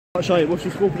Right, Shane, what's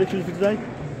your score prediction for today?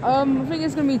 I think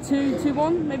it's going to be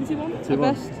 2-1, maybe 2-1 at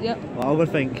best. Yep. Right, I'm going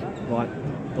to think. Right,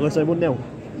 I'm going to say 1-0.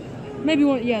 Maybe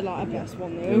 1, yeah, like at best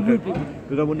 1-0. It would be.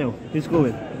 We go 1-0. Who's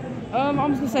scoring? I'm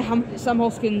just going to say Sam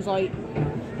Hoskins, like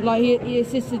he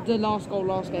assisted the last goal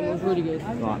last game. It was really good.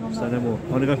 Right, so no more. I'm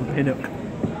going to go for Pinnock.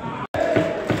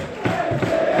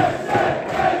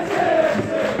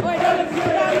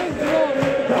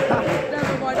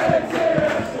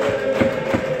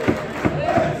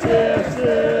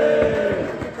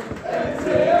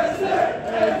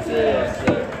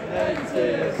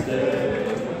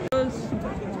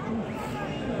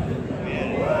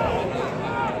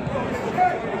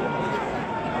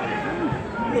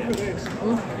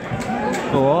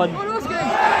 Go on. Oh, that was good.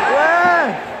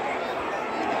 Yeah!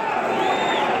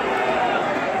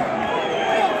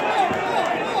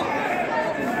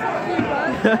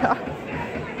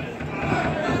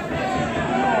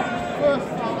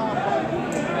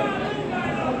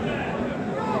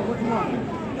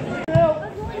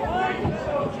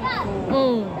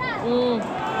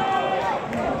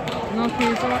 Knock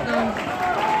it right down.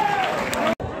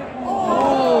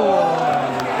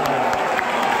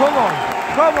 Come on!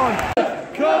 Come on!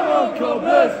 Come on,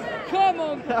 Cobblers! Come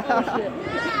on! Oh shit.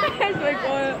 It's very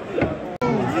quiet.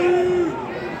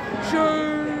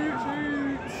 Shoot!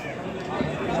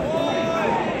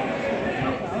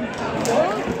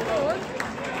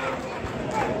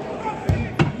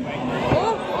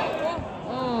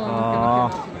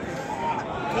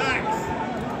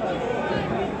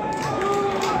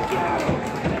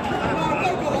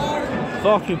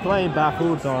 Fucking playing back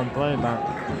all the time, playing back.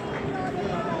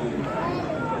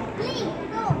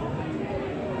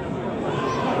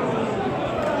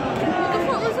 What the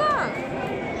fuck was that?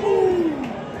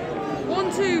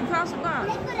 1-2, pass it back.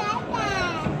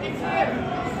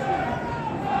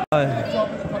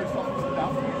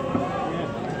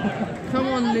 Come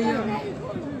on, Leo.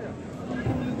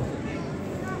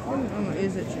 Oh,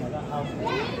 is it?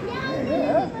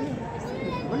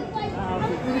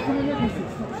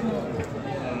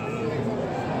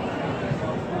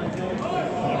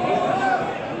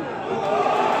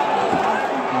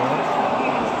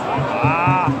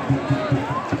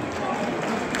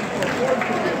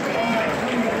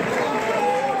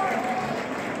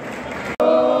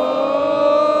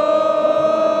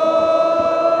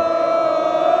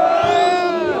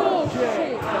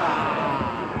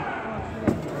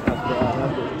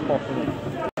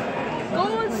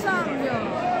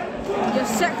 Your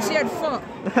sexy head fuck.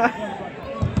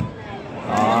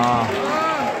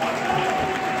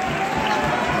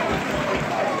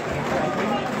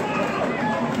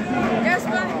 Yes,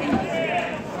 man.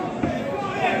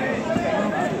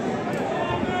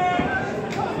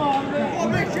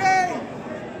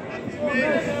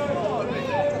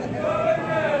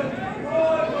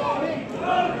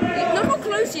 Look how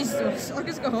close he is to us. I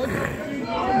just go home.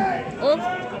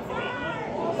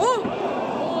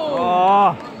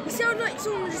 You see how like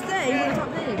someone was just there, he would have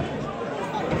tapped in.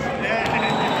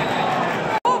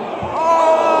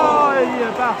 Oh, you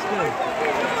bastard!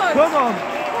 Come on!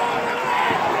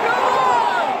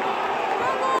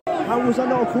 How was that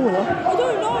not a corner? I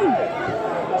don't know.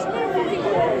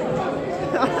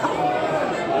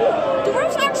 The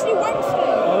refs actually went for it.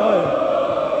 I know.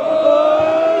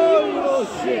 Oh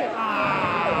shit!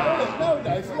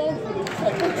 Nowadays, long for these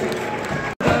seconds.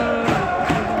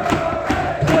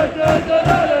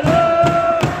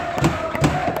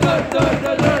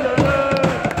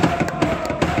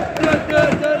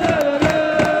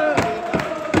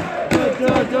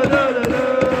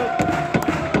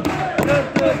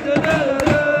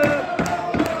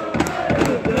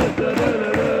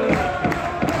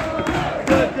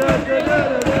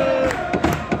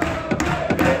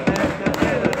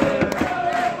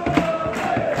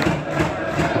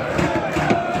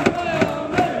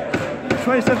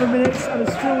 Minutes and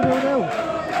it's still 0-0.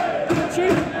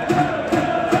 True.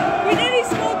 We nearly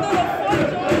scored the 5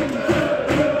 times.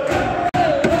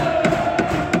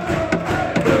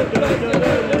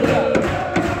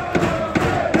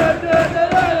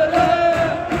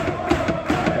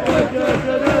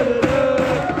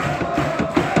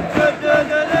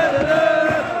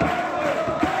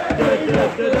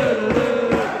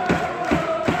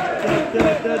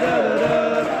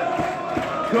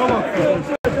 Come on,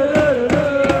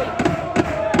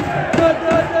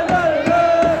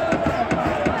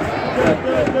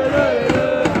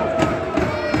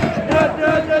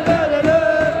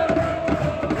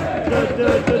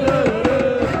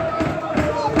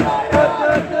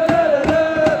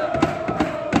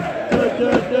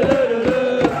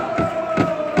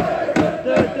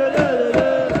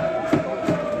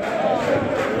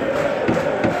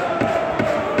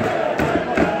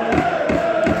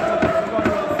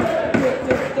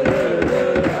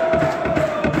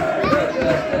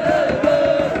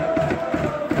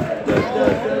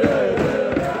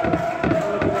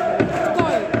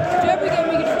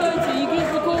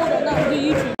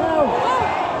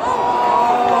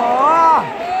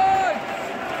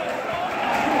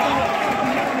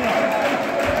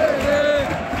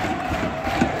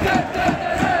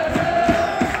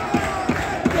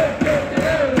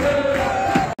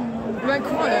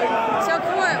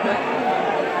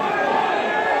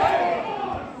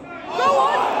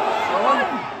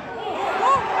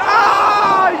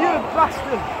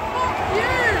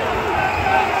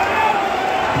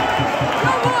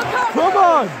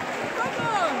 on!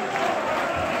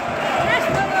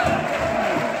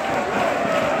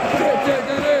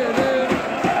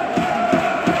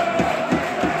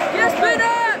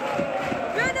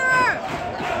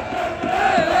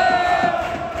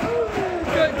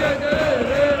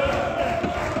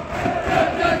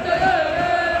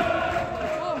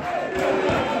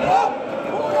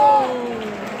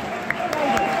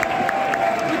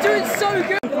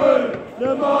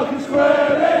 The Market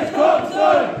Square is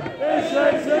Copstone, it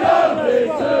shakes the lovely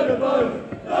to the bone.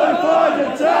 No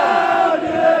finer town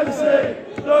you'll ever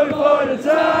see, no finer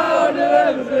town you'll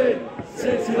ever be.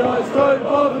 City lights don't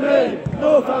bother me,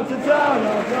 Northampton town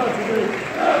I'm proud to be.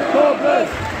 God bless.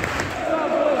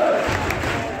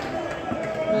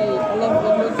 Mate, I love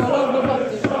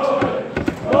Northampton.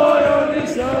 My only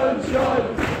sunshine,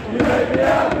 you make me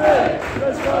happy, the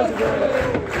skies are blue.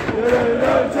 You don't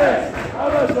notice how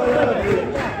much I love you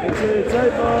until you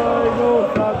take my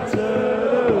Northampton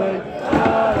away. La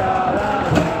la la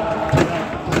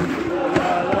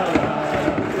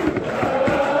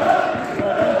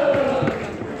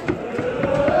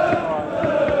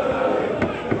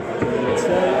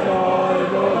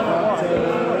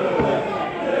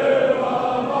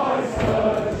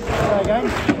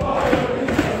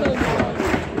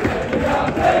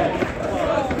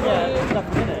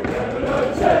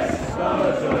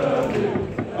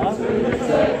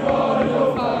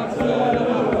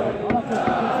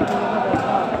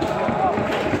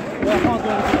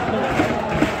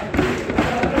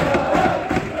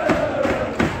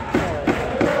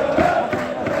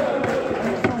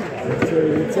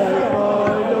take my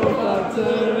Northampton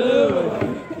away.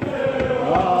 You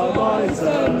are my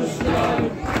sunshine.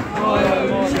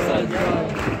 Again?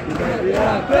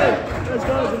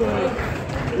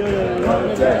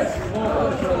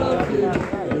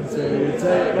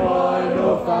 Take my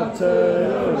Northampton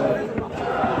away.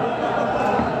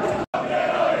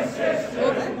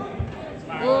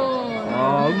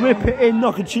 Oh, rip it in,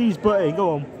 knock a cheese button, go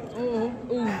on. Oh,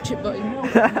 chip button.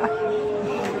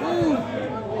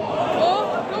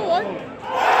 Oh, go on.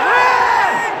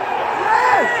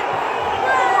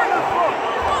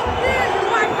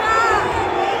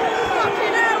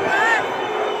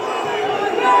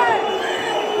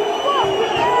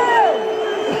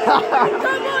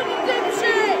 Come on, you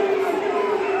dipshit!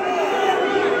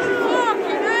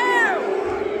 Fucking hell!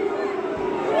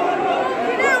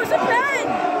 Fucking hell, it's a pen!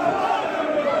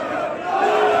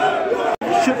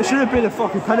 Should have been a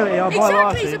fucking penalty, I'll buy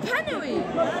Exactly, it's a penalty!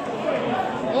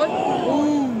 What?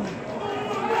 Ooh.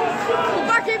 Oh,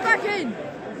 back in!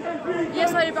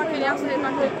 Yes, I hit back in, yes, I hit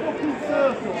back in.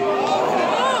 Oh!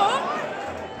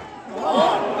 Go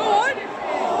on!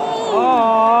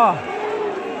 Oh!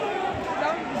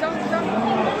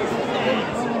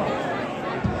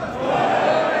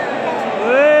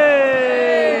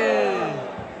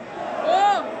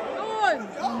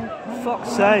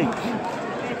 Fuck's sake.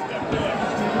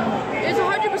 It's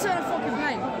 100% a fucking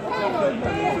pain.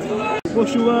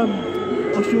 What's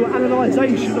your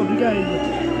analysation of the game?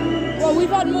 Well,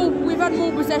 we've had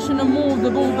more possession and more of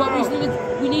the ball, but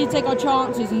we need to take our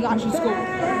chances and actually score.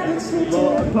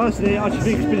 Well, personally, I just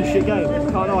think it's been a shit game,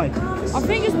 can't I? I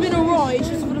think it's been alright, it's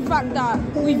just for the fact that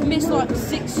we've missed like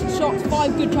 6 shots,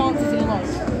 5 good chances in a row.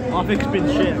 I think it's been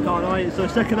shit, can't I? So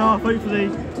second half, hopefully.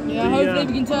 Yeah, hopefully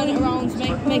we can turn it around to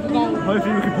make a goal.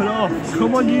 Hopefully we can pull it off.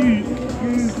 Come on, you.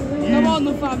 Come on,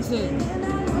 Northampton.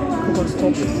 Come on,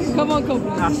 stop this. Come on,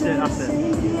 Cobblers. That's it, that's it.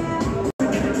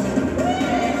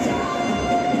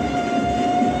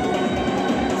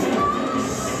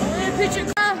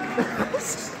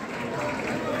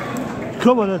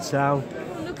 Come on, that's how.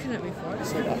 You're looking at me for it,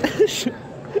 say that.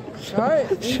 Alright,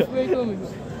 where you going?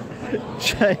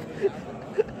 Jay,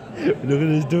 look at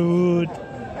this dude.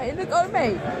 Hey, look at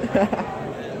me.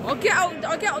 I'll get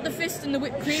out the fist and the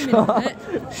whipped cream in a minute.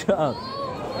 Shut up.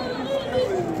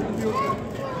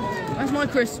 That's my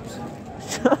crisps.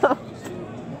 Shut up.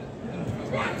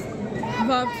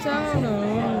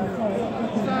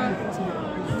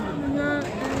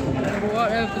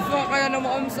 Whatever the fuck, I don't know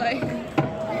what I'm saying.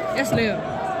 Yes, Liam.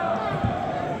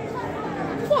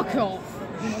 Fuck off.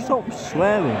 Stop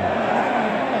swearing.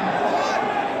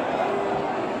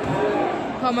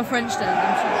 Pardon my French then,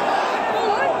 I'm sorry.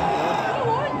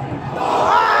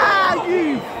 Ah,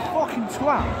 you fucking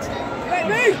twat. Wait,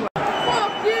 move!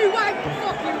 Fuck you, wait,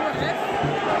 fucking ref!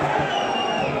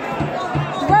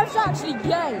 The ref's actually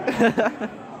gay.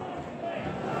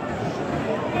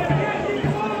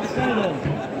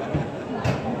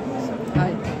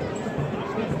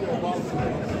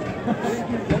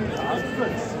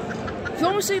 If you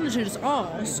want to see the just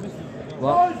ask.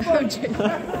 What?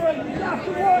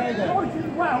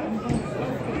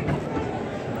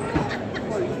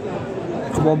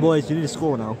 Come on, boys, you need to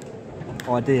score now.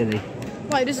 Ideally.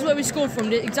 Right, this is where we scored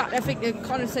from. Exactly, I think they're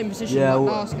kind of the same position Yeah,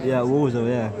 like last game. yeah, Walls over,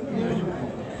 yeah.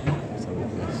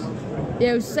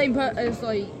 Yeah, it was the same as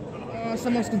like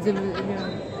someone else could do it,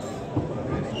 yeah.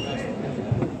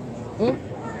 Oh.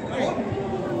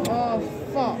 Oh,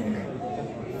 fuck.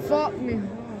 Fuck me.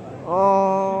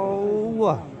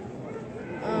 Oh.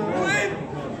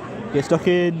 Get stuck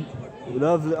in.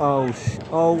 Lovely. Oh,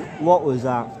 oh, what was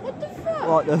that? What the fuck?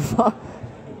 What the fuck?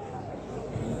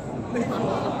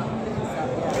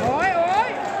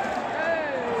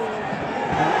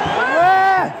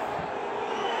 Alright.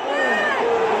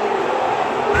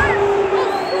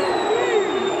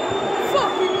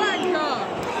 Fucking wanker!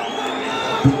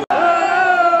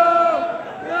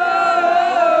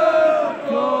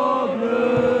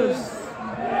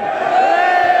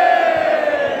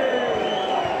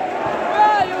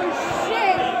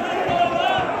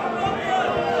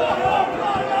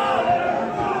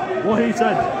 What he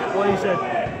said. What he said.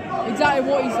 Exactly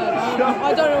what he said.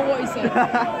 I don't know what he said.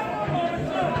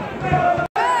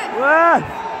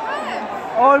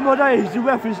 Oh my days, the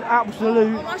ref is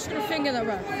absolute. I'm actually gonna finger that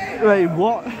ref. Wait,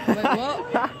 what? Wait,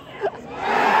 what?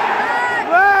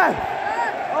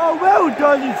 Oh, well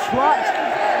done, you twat.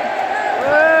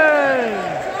 Hey.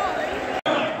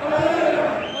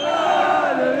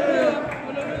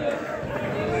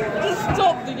 Just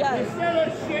stop the game.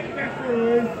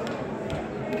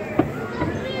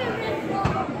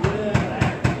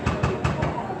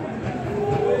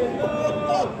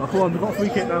 Oh, come on, we've got a free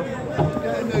kick now.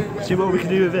 See what we can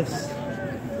do with this.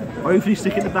 Hopefully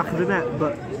stick it in the back of the net,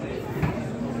 but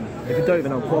if we don't,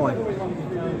 then I'll cry.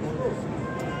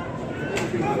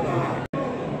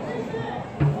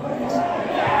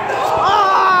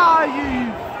 Ah,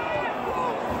 you!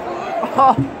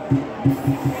 Oh.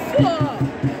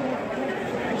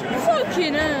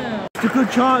 Fucking hell. It's a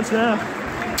good chance there.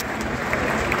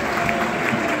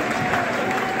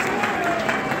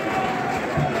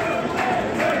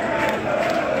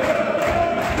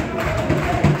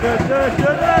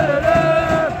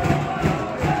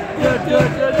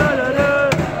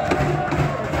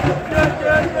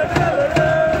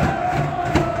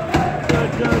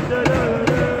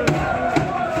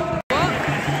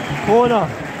 Corner.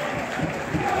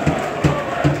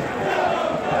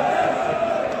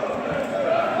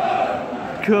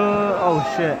 Oh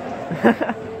shit.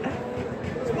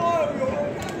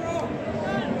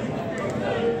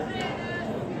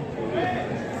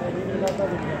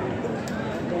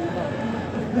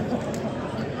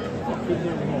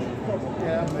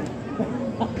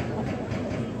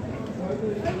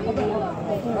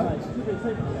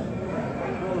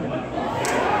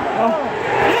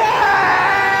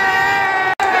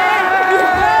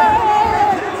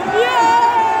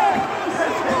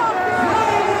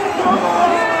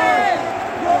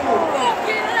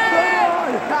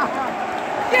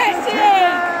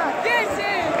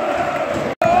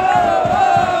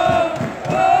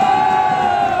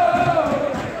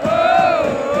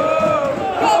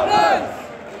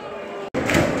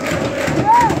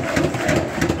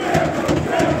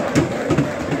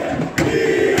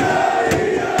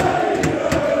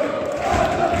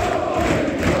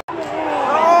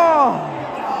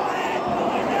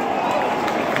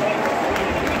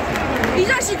 He's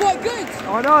actually quite good.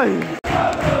 I know.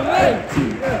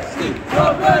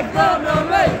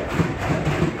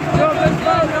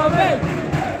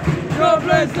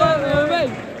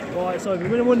 Right, so we're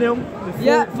winning 1-0.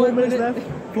 Yeah, 4 minutes left.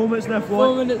 4 minutes left, right?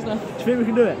 4 minutes left. Do you think we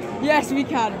can do it? Yes, we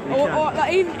can. Or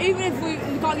like, even if we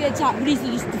can't get attacked, we need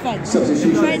to just defend.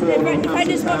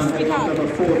 Defend as much as we can.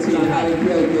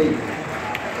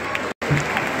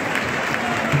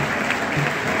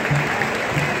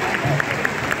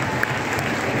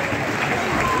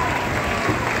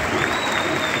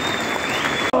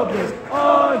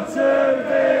 On to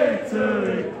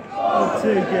victory, all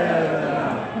together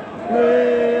now.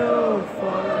 We'll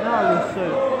follow. Now we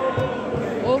shoot.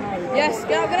 Oh, yes,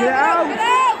 get out, get out, get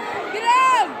out, get out, get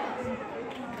out!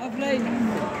 Lovely.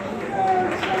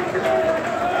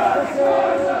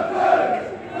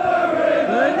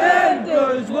 And then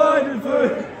goes wide and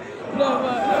through.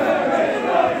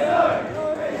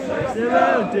 Still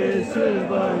out there, to the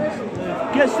bones.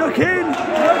 Get stuck in.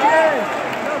 Lovely.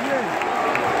 Lovely.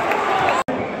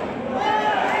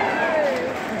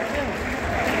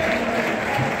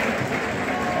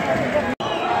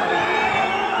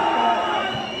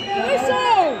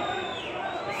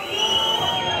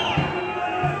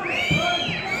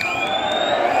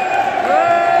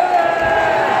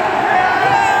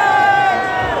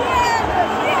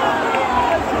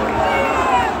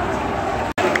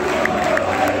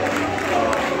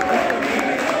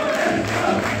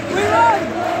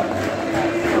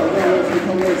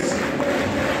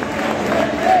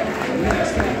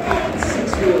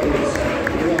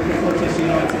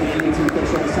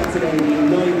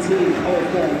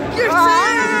 Northampton.